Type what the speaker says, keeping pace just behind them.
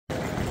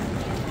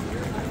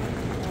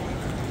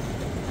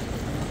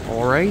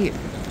Alright,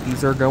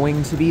 these are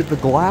going to be the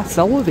glass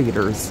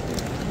elevators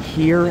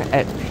here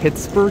at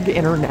Pittsburgh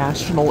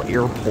International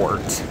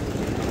Airport.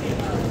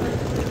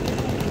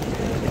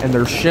 And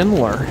they're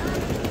Schindler.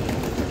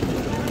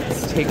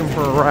 Let's take them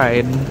for a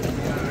ride.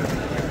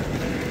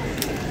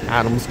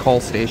 Adams Call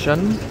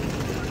Station.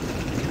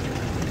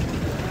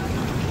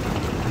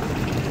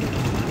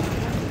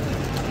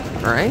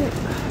 Alright.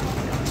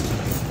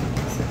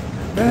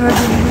 Bag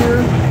in here.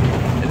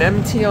 And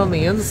empty on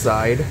the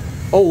inside.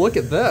 Oh, look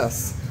at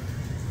this.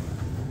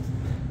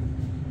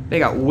 They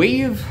got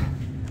wave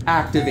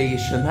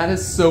activation. That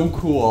is so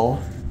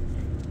cool.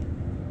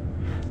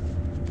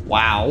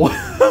 Wow.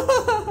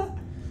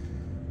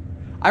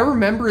 I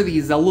remember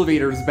these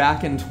elevators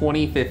back in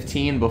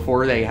 2015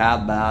 before they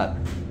had that.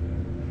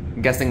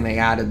 I'm guessing they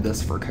added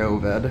this for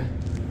COVID.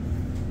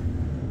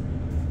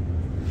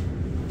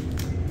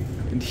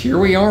 And here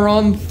we are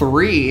on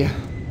 3.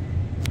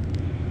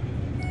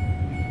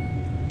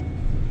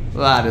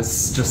 That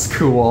is just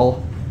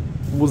cool.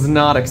 Was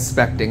not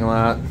expecting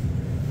that.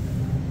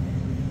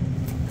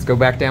 Let's go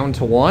back down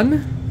to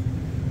 1.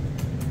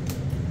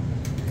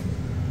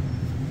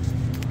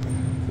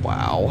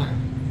 Wow.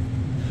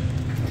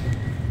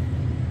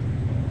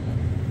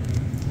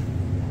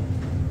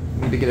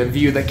 Need to get a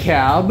view of the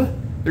cab.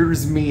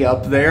 There's me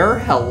up there.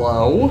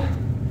 Hello.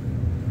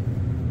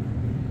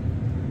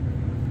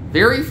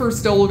 Very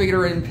first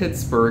elevator in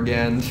Pittsburgh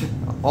and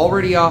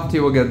already off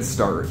to a good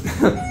start.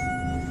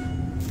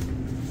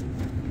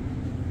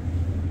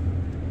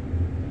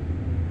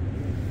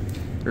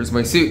 There's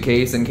my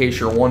suitcase, in case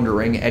you're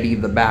wondering. Eddie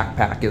the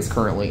backpack is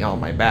currently on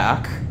my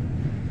back.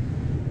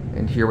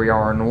 And here we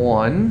are on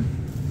 1.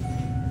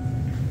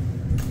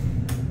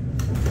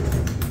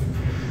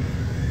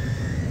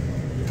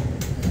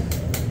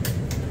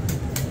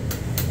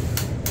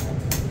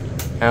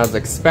 As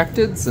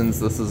expected, since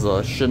this is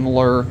a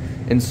Schindler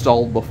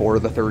installed before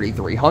the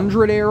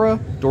 3300 era,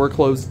 door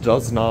close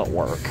does not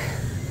work.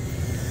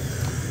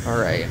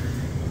 Alright.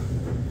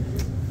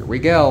 Here we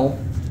go.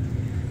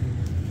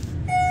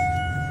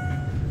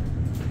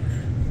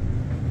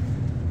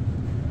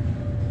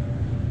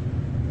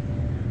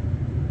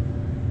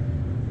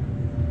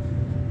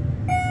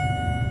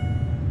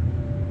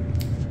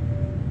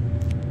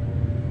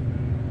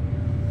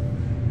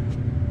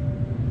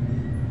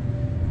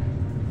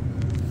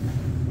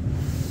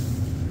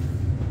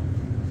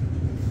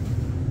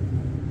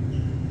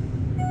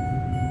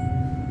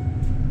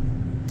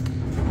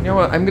 You know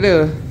what, I'm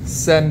gonna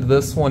send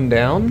this one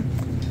down,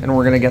 and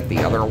we're gonna get the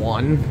other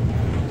one.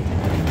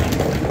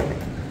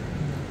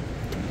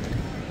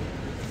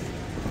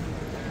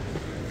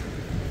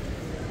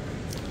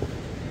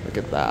 Look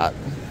at that.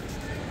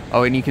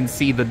 Oh, and you can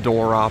see the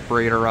door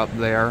operator up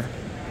there.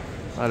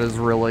 That is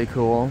really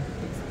cool.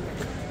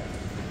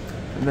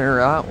 And there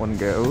that one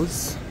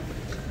goes.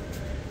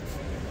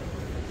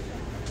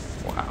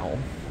 Wow.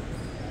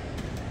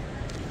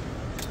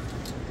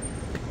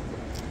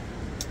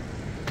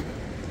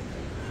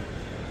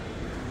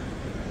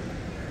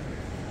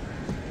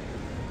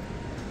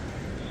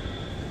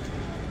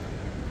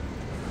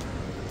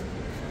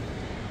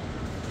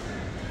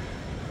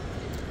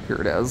 Here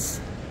it is.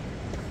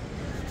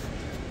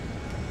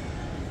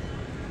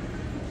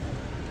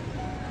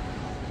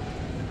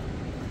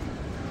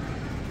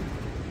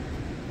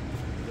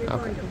 You're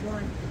going to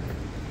 1.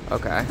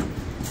 Okay.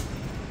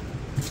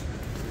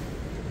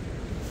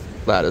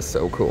 That is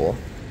so cool.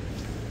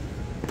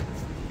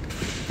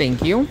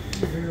 Thank you.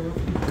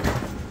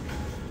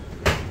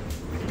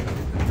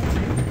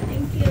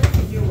 Thank you.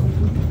 You're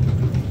welcome.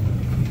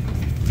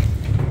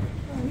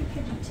 Oh, we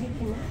could have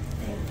taken that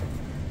thing.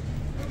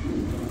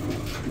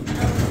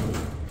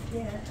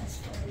 Yeah, that's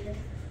fine.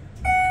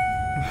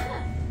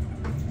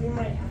 You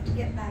might have to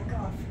get back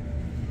off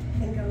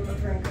and go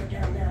over and go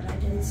down that. I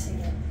didn't see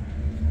it.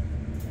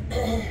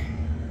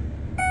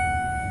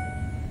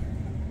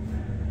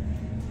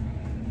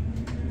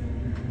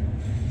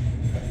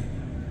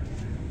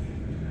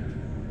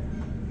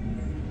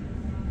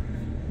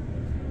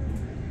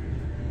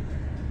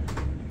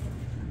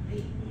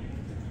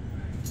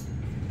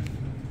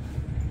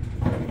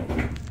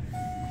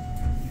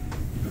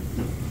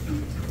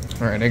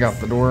 Alright, I got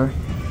the door.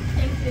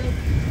 Thank you.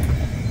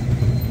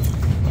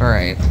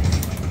 Alright.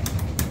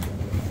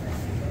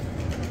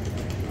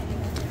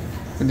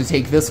 I'm gonna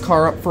take this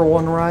car up for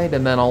one ride,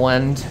 and then I'll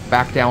end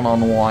back down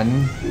on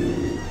 1.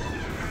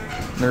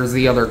 There's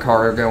the other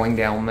car going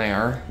down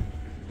there.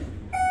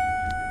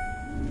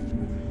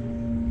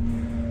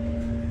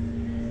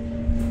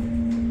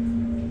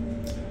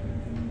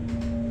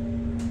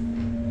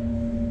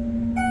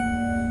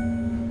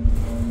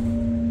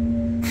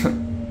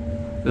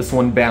 This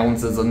one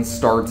bounces and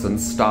starts and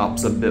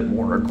stops a bit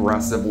more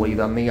aggressively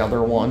than the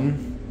other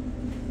one.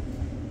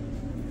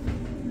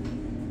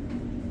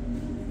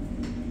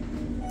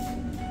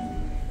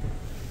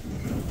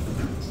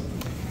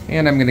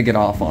 And I'm gonna get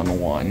off on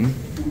 1.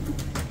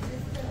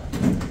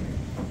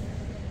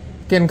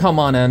 Can come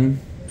on in.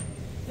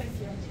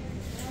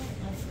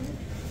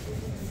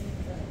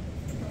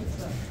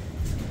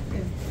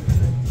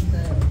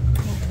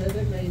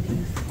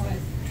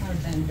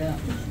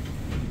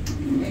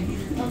 And he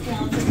said, okay,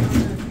 I'll take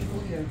on the people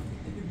here.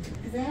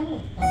 Because they have a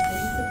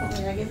police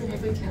department, I guess, in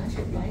every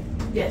township, right?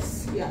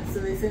 Yes. Yeah, so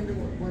they sent the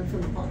one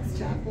from Fox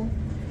Chapel.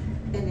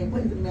 And then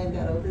when the man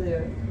got over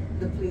there,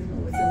 the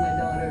policeman was telling my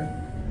daughter,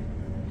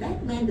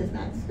 that man does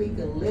not speak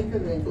a lick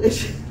of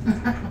English.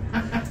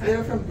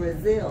 They're from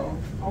Brazil.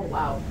 Oh,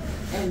 wow.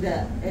 And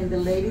the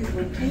ladies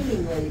were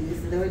cleaning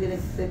ladies. So they were going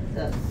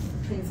to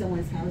clean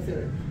someone's house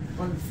or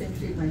on the same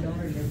street my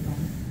daughter lived on.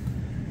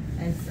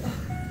 And so...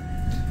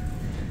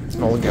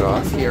 So we'll get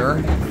off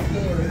here.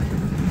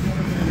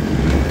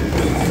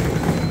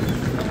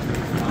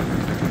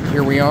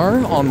 Here we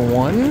are on the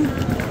one.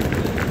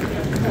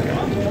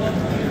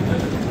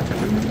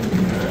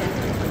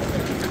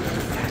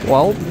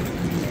 Well,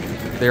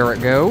 there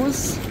it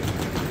goes.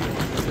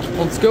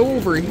 Let's go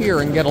over here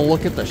and get a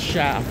look at the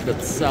shaft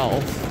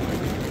itself.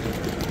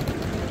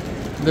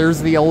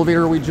 There's the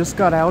elevator we just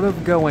got out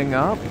of going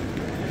up.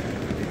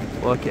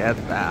 Look at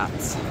that.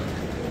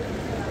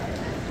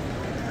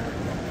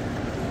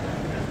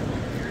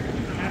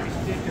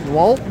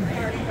 Well,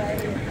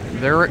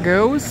 there it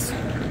goes.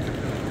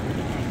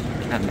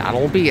 And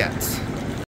that'll be it.